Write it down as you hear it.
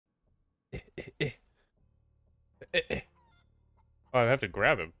Oh, I have to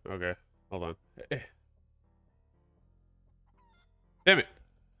grab him. Okay, hold on. Damn it!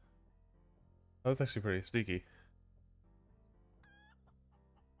 Oh, that's actually pretty sneaky.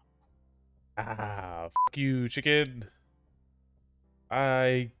 Ah, fuck you, chicken.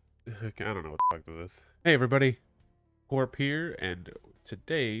 I don't know what the fuck this is. Hey, everybody. Corp here, and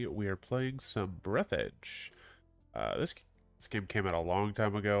today we are playing some Breathedge. This game came out a long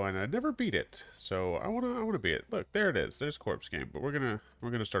time ago, and I never beat it, so I wanna beat it. Look, there it is. There's Corp's game, but we're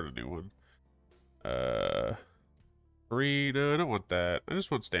gonna start a new one. Uh, Free? No, I don't want that. I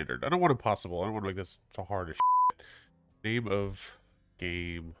just want standard. I don't want impossible. I don't want to make this so hard as shit. Name of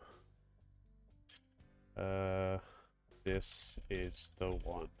game. Uh, this is the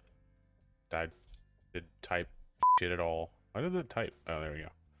one. I didn't type shit at all. Why didn't that type? Oh, there we go.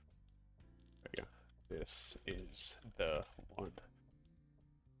 There we go. This is the one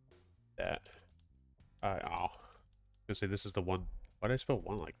that I was gonna say this is the one. Why did I spell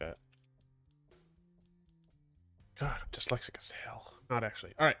one like that? God, I'm dyslexic as hell. Not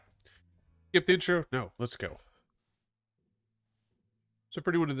actually. All right. Skip the intro. No, let's go. So for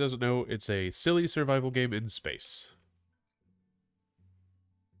anyone who doesn't know, it's a silly survival game in space.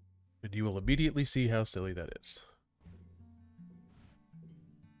 And you will immediately see how silly that is.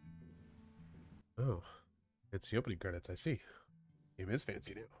 Oh, it's the opening credits, I see. Game is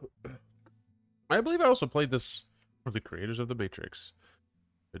fancy now. I believe I also played this from the creators of The Matrix.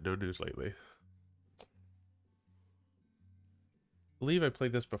 But no news lately. I believe I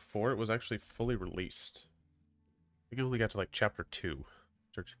played this before it was actually fully released. I think I only got to like chapter 2.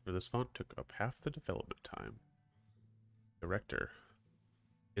 Searching for this font took up half the development time. Director.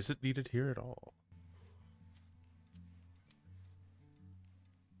 Isn't needed here at all.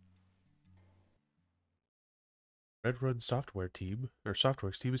 Red Run Software's team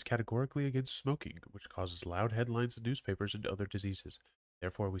is categorically against smoking, which causes loud headlines in newspapers and other diseases.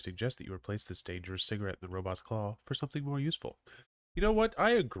 Therefore, we suggest that you replace this dangerous cigarette in the robot's claw for something more useful. You know what?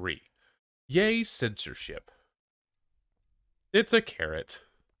 I agree. Yay, censorship. It's a carrot.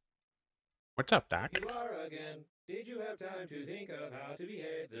 What's up, Doc? You are again. Did you have time to think of how to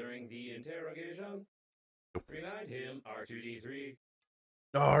behave during the interrogation? Nope. Remind him, R2D3.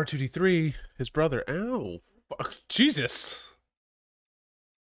 Oh, R2D3, his brother. Ow. Fuck. Jesus.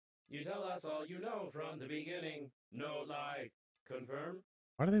 You tell us all you know from the beginning. No lie. Confirm?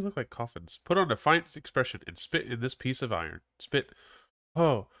 Why do they look like coffins? Put on a defiant expression and spit in this piece of iron. Spit.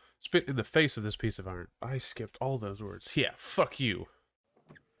 Oh, spit in the face of this piece of iron. I skipped all those words. Yeah, fuck you.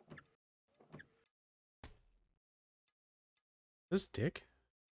 This dick?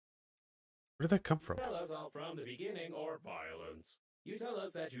 Where did that come from? Tell us all from the beginning or violence. You tell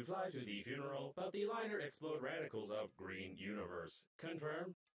us that you fly to the funeral, but the liner explode radicals of green universe.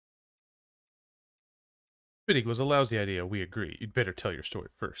 Confirm? Spitting was a lousy idea, we agree. You'd better tell your story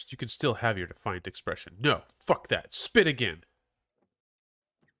first. You can still have your defiant expression. No, fuck that. Spit again.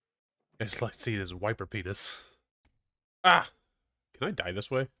 I just like seeing his wiper penis. Ah! Can I die this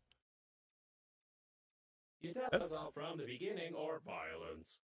way? You tell us all from the beginning or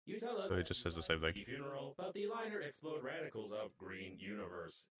violence. You tell us. Oh, it just says the same thing. The funeral, but the liner explode radicals of green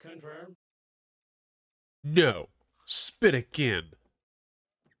universe. Confirm? No. Spit again.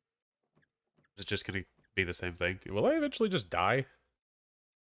 Is it just gonna be the same thing? Will I eventually just die?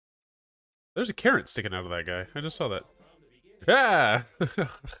 There's a carrot sticking out of that guy. I just saw that. Ah!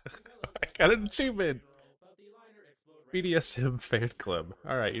 I got an achievement. BDSM fan club.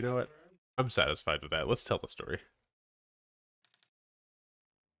 Alright, you know what? I'm satisfied with that. Let's tell the story.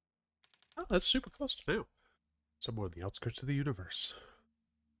 Oh, that's super close to now. Somewhere on the outskirts of the universe.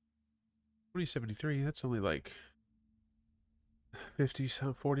 2073, that's only like 50,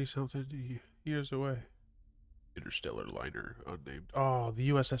 40 something years away. Interstellar liner, unnamed. Oh, the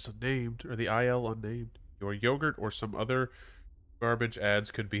USS unnamed, or the IL unnamed. Your yogurt or some other garbage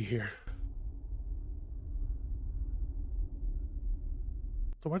ads could be here.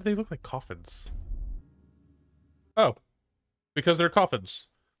 So why do they look like coffins? Oh, because they're coffins.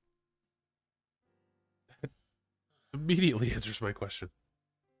 That immediately answers my question.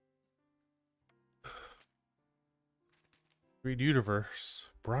 Green Universe.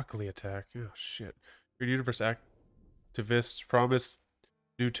 Broccoli attack. Oh, shit. Green Universe activists promise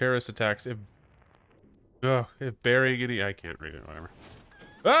new terrorist attacks if burying any... I can't read it, whatever.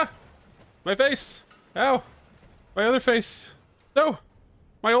 Ah! My face! Ow! My other face! No!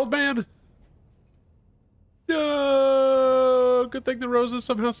 My old man! No! Good thing the roses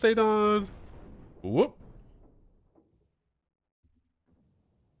somehow stayed on. Whoop!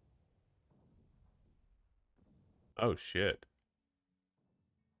 Oh, shit.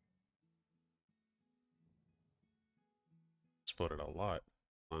 exploded a lot.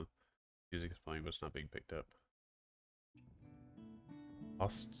 Hold on. Music is playing, but it's not being picked up.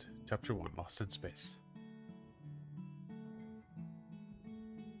 Lost, Chapter 1, Lost in Space.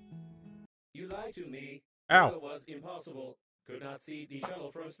 You lied to me. Ow! It was impossible. Could not see the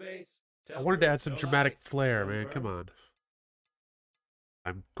shuttle from space. I Tells wanted to truth, add some no dramatic lie. flair, man. Come on.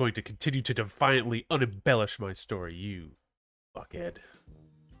 I'm going to continue to defiantly unembellish my story, you fuckhead.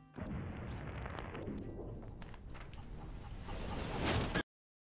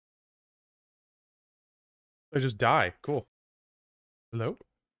 I just die. Cool. Hello?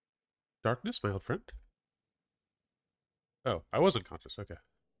 Darkness, my old friend? Oh, I was unconscious. Okay.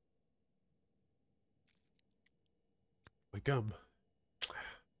 My gum.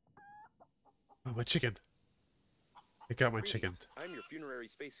 Oh, my chicken. I got my chicken. I'm your funerary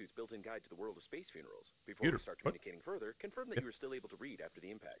spacesuit's built-in guide to the world of space funerals. Before we start communicating further, confirm that you are still able to read after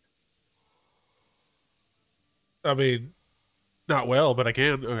the impact. I mean, not well, but I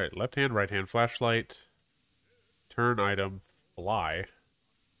can. Alright, left hand, right hand, flashlight, turn item, fly,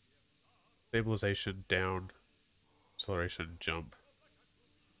 stabilization, down, acceleration, jump.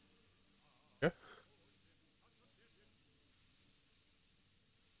 Okay.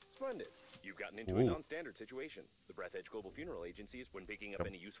 Splendid. You've gotten into a non-standard situation. The Breathedge Global Funeral Agencies, when picking up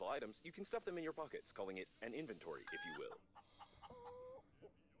any useful items, you can stuff them in your pockets, calling it an inventory, if you will.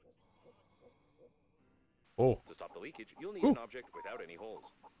 Oh. To stop the leakage, you'll need an object without any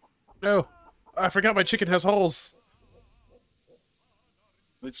holes. No! I forgot my chicken has holes!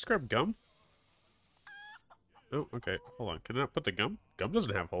 Did I just grab gum? Oh, okay. Hold on. Can I not put the gum? Gum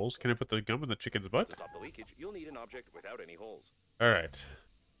doesn't have holes. Can I put the gum in the chicken's butt? To stop the leakage, you'll need an object without any holes. Alright.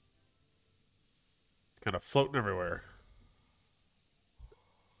 Kind of floating everywhere.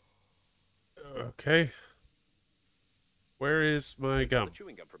 Okay. Where is my gum? The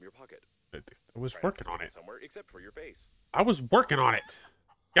chewing gum from your pocket. I was working on it. Somewhere except for your face. I was working on it.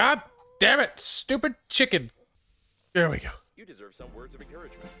 God damn it, stupid chicken. There we go. You deserve some words of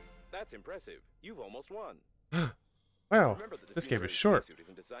encouragement. That's impressive. You've almost won. Wow, this game is short. Spacesuit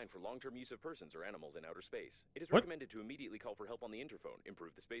isn't designed for long-term use of persons or animals in outer space. It is recommended to immediately call for help on the interphone,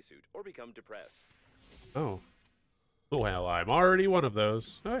 improve the spacesuit, or become depressed. Oh. Well, I'm already one of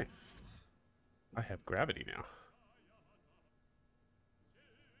those. Hey. I have gravity now.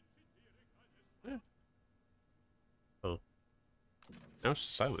 Yeah. Oh. Now it's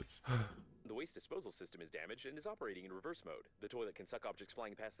just silence. The waste disposal system is damaged and is operating in reverse mode. The toilet can suck objects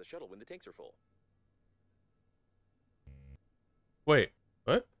flying past the shuttle when the tanks are full. Wait,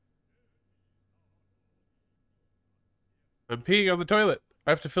 what? I'm peeing on the toilet. I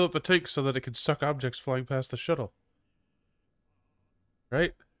have to fill up the tank so that it can suck objects flying past the shuttle.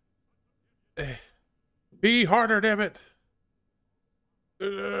 Right? Pee harder, damn it!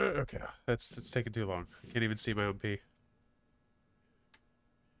 Okay, it's taking too long. I can't even see my own pee.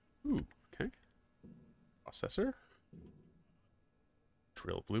 Ooh, okay. Processor.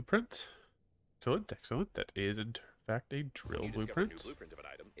 Drill blueprint. Excellent, excellent. That is in fact a drill When you discover blueprint. a new blueprint of an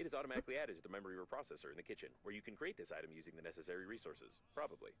item, it is automatically added to the memory of a processor in the kitchen, where you can create this item using the necessary resources.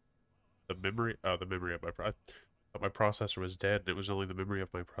 Probably. The memory of my processor was dead, and it was only the memory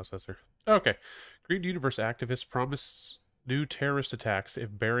of my processor. Okay. Green Universe activists promise new terrorist attacks if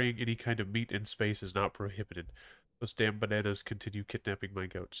burying any kind of meat in space is not prohibited. Those damn bananas continue kidnapping my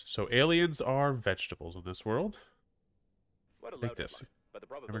goats. So aliens are vegetables in this world. What a Take loud this. headline, but the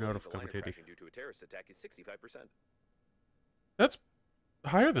Never probability know of if the it liner comes handy. crashing due to a terrorist attack is 65%. That's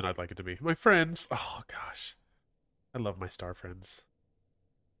higher than I'd like it to be. My friends. Oh, gosh. I love my star friends.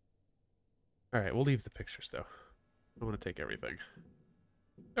 Alright, we'll leave the pictures, though. I want to take everything.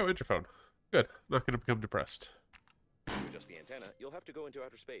 Oh, interphone. Good. Not going to become depressed. To adjust the antenna, you'll have to go into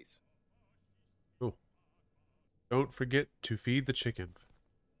outer space. Oh. Don't forget to feed the chicken.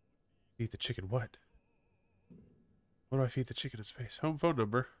 Feed the chicken what? What do I feed the chicken in space? Home phone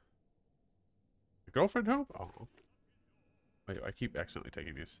number. Your girlfriend home? Oh. Wait, I keep accidentally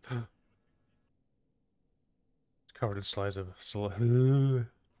taking these. It's covered in slides of...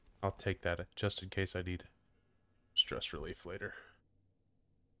 I'll take that just in case I need stress relief later.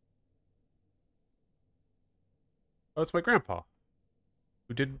 Oh, it's my grandpa,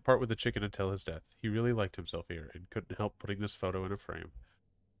 who didn't part with the chicken until his death. He really liked himself here and couldn't help putting this photo in a frame.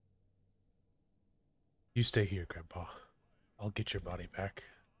 You stay here, Grandpa. I'll get your body back.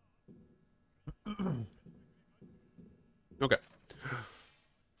 Okay.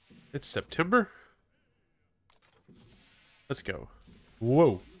 It's September. Let's go.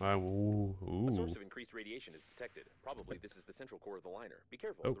 Whoa. Ooh. A source of increased radiation is detected. Probably this is the central core of the liner. Be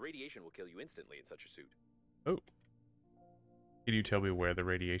careful. Oh. The radiation will kill you instantly in such a suit. Oh. Can you tell me where the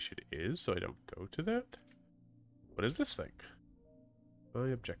radiation is so I don't go to that? What is this thing? My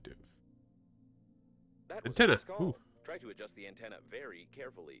objective. That was Antenna. a close call. Ooh. Try to adjust the antenna very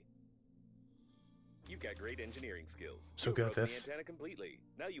carefully. You've got great engineering skills. So You good at broke the this. antenna completely.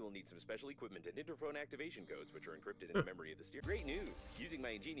 Now you will need some special equipment and interphone activation codes, which are encrypted in the memory of the steer. Great news! Using my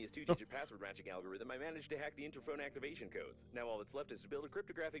ingenious two-digit password matching algorithm, I managed to hack the interphone activation codes. Now all that's left is to build a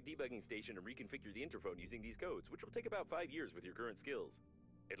cryptographic debugging station and reconfigure the interphone using these codes, which will take about 5 years with your current skills.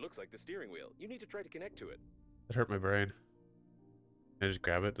 It looks like the steering wheel. You need to try to connect to it. That hurt my brain. Can I just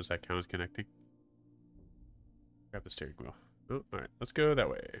grab it? Does that count as connecting? Grab the steering wheel. Oh, alright. Let's go that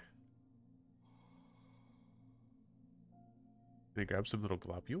way. Can I grab some little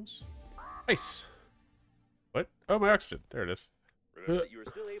globules? Nice! What? Oh, my oxygen. There it is. Remember that you are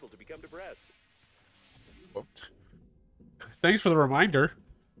still able to become depressed. Whoop. Thanks for the reminder.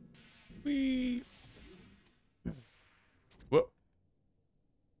 Whee! Whoop.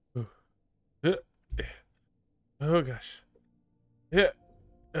 Oh, gosh. Yeah.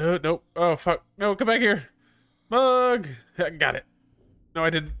 Oh, nope. Oh, fuck. No, come back here. Mug! I got it. No, I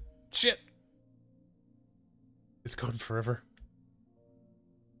didn't. Shit. It's gone forever.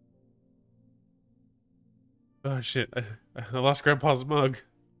 Oh, shit. I lost Grandpa's mug.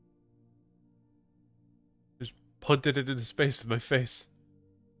 Just punted it into space with my face.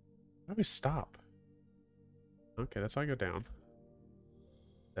 How do we stop? Okay, that's how I go down.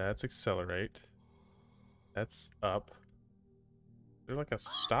 That's accelerate. That's up. Is there like a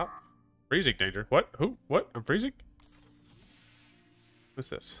stop? Freezing danger. What? Who? What? I'm freezing? What's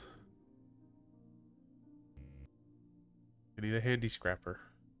this? I need a handy scrapper.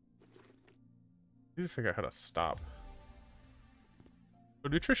 I need to figure out how to stop. Oh,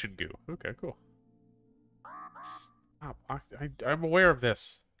 nutrition goo. Okay, cool. Stop. I'm aware of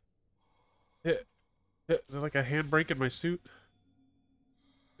this. Is there like a handbrake in my suit?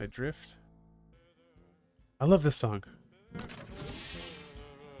 I drift. I love this song.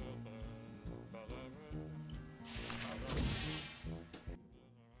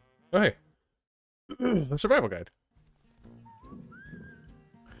 Oh, hey. The survival guide.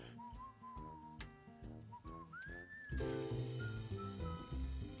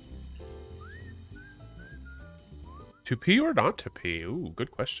 To pee or not to pee? Ooh,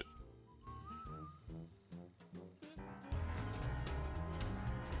 good question.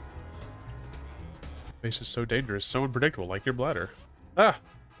 Space is so dangerous, so unpredictable, like your bladder. Ah!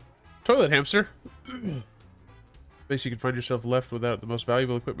 Toilet hamster! Space you can find yourself left without the most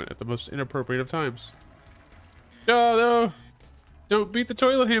valuable equipment at the most inappropriate of times. Oh, no! Don't beat the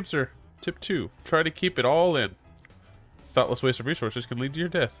toilet hamster! Tip 2. Try to keep it all in. Thoughtless waste of resources can lead to your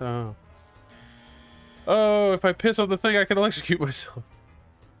death. Oh. Oh, if I piss on the thing, I can electrocute myself.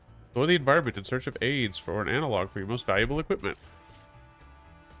 Explore the environment in search of aids for an analog for your most valuable equipment.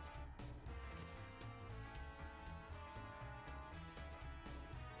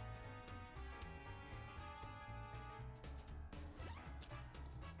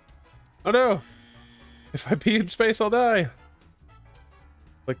 Oh no! If I pee in space, I'll die!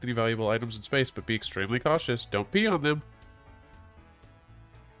 Collect any valuable items in space, but be extremely cautious. Don't pee on them.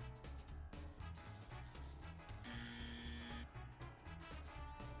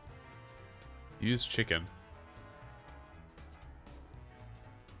 Use chicken.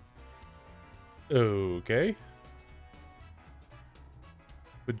 Okay.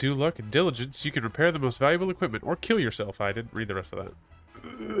 With due luck and diligence, you can repair the most valuable equipment or kill yourself. I didn't read the rest of that.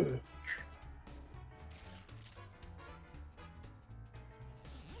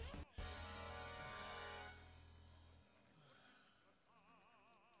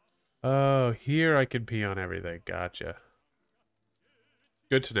 Oh, here I can pee on everything. Gotcha.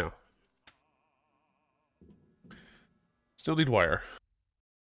 Good to know. Still need wire.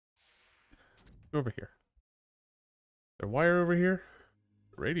 Over here. Is there wire over here?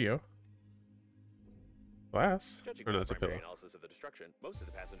 Radio. Glass. Judging Or from no, the that's a primary pillow. analysis of the destruction, most of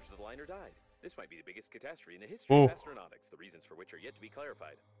the passengers of the liner died. This might be the biggest catastrophe in the history of astronautics, the reasons for which are yet to be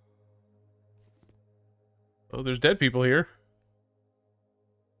clarified. Oh, there's dead people here.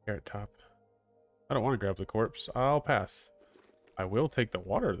 Carrot top. I don't want to grab the corpse. I'll pass. I will take the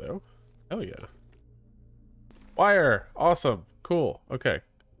water, though. Hell yeah. Wire! Awesome. Cool. Okay.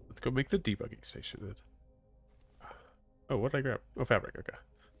 Let's go make the debugging station then. Oh, what did I grab? Oh, fabric. Okay.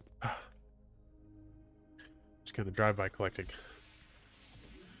 Just kind of drive-by collecting.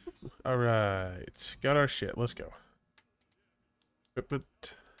 Alright. Got our shit. Let's go.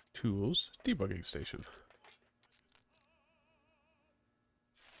 Equipment. Tools. Debugging station.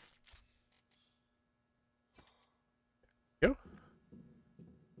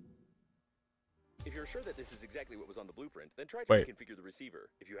 If you're sure that this is exactly what was on the blueprint, then try to Wait. reconfigure the receiver.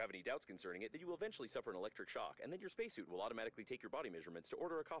 If you have any doubts concerning it, then you will eventually suffer an electric shock, and then your spacesuit will automatically take your body measurements to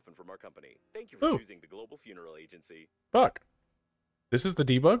order a coffin from our company. Thank you for choosing the Global Funeral Agency. Fuck. This is the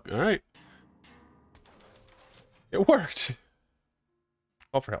debug? Alright. It worked.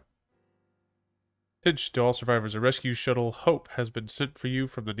 Call for help. Attention to all survivors. A rescue shuttle Hope has been sent for you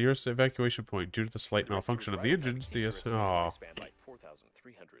from the nearest evacuation point. Due to the slight malfunction of the engines, the span by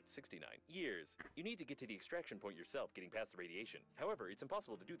 4,369 years. You need to get to the extraction point yourself, getting past the radiation. However, it's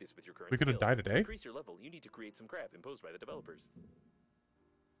impossible to do this with your current We're gonna skills. die today? To increase your level, you need to create some crap imposed by the developers.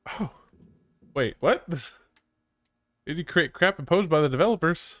 Oh. Wait, what? Did you create crap imposed by the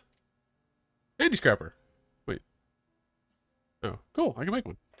developers? Andy Scrapper. Wait. Oh, cool. I can make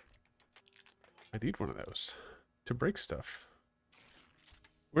one. I need one of those to break stuff.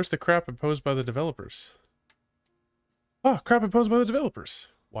 Where's the crap imposed by the developers? Oh, crap imposed by the developers.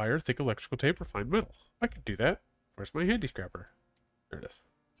 Wire, thick electrical tape, refined metal. I can do that. Where's my handy scrapper? There it is.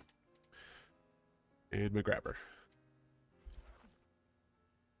 And my grabber.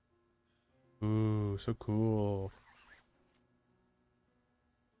 Ooh, so cool.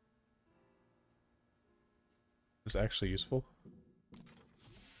 Is this actually useful?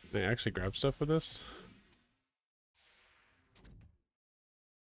 Can I actually grab stuff with this?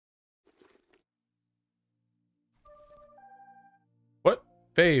 What?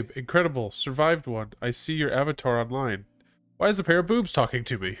 Babe, incredible. Survived one. I see your avatar online. Why is a pair of boobs talking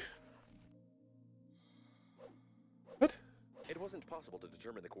to me? What? It wasn't possible to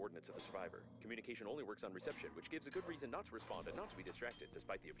determine the coordinates of the survivor. Communication only works on reception, which gives a good reason not to respond and not to be distracted,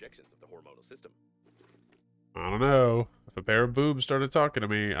 despite the objections of the hormonal system. I don't know. If a pair of boobs started talking to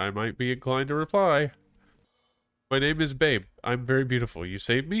me, I might be inclined to reply. My name is Babe. I'm very beautiful. You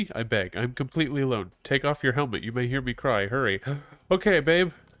save me? I beg. I'm completely alone. Take off your helmet. You may hear me cry. Hurry. Okay,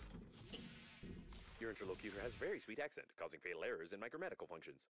 babe. Your interlocutor has very sweet accent, causing fatal errors in my grammatical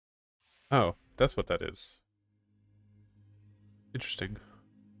functions. Oh, that's what that is. Interesting.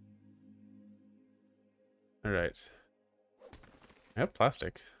 Alright. I have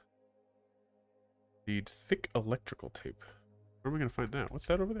plastic. Need thick electrical tape. Where am I going to find that? What's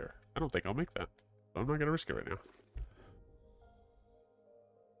that over there? I don't think I'll make that. I'm not going to risk it right now.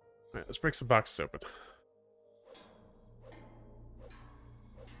 Alright, let's break some boxes open.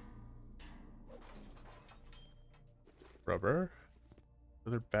 Rubber.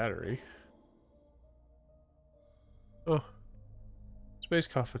 Another battery. Oh. Space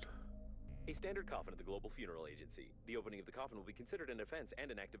coffin. A standard coffin at the Global Funeral Agency. The opening of the coffin will be considered an offense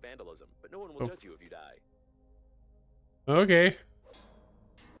and an act of vandalism, but no one will judge you if you die. Okay.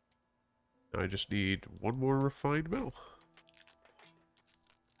 I just need one more refined metal.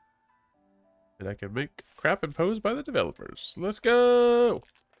 And I can make crap imposed by the developers. Let's go!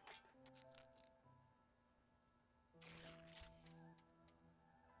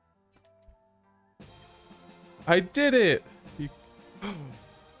 I did it!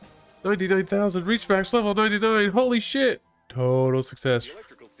 99,000, reach max level 99, holy shit! Total success. The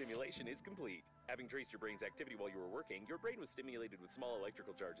electrical stimulation is complete. Having traced your brain's activity while you were working, your brain was stimulated with small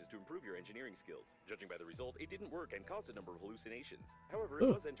electrical charges to improve your engineering skills. Judging by the result, it didn't work and caused a number of hallucinations. However,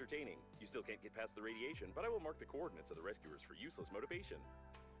 it was entertaining. You still can't get past the radiation, but I will mark the coordinates of the rescuers for useless motivation.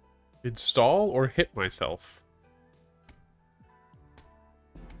 Install or hit myself?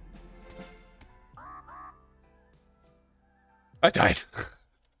 I died.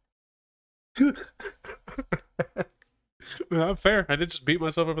 Not fair. I did just beat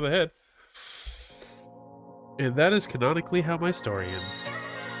myself over the head. And that is canonically how my story ends.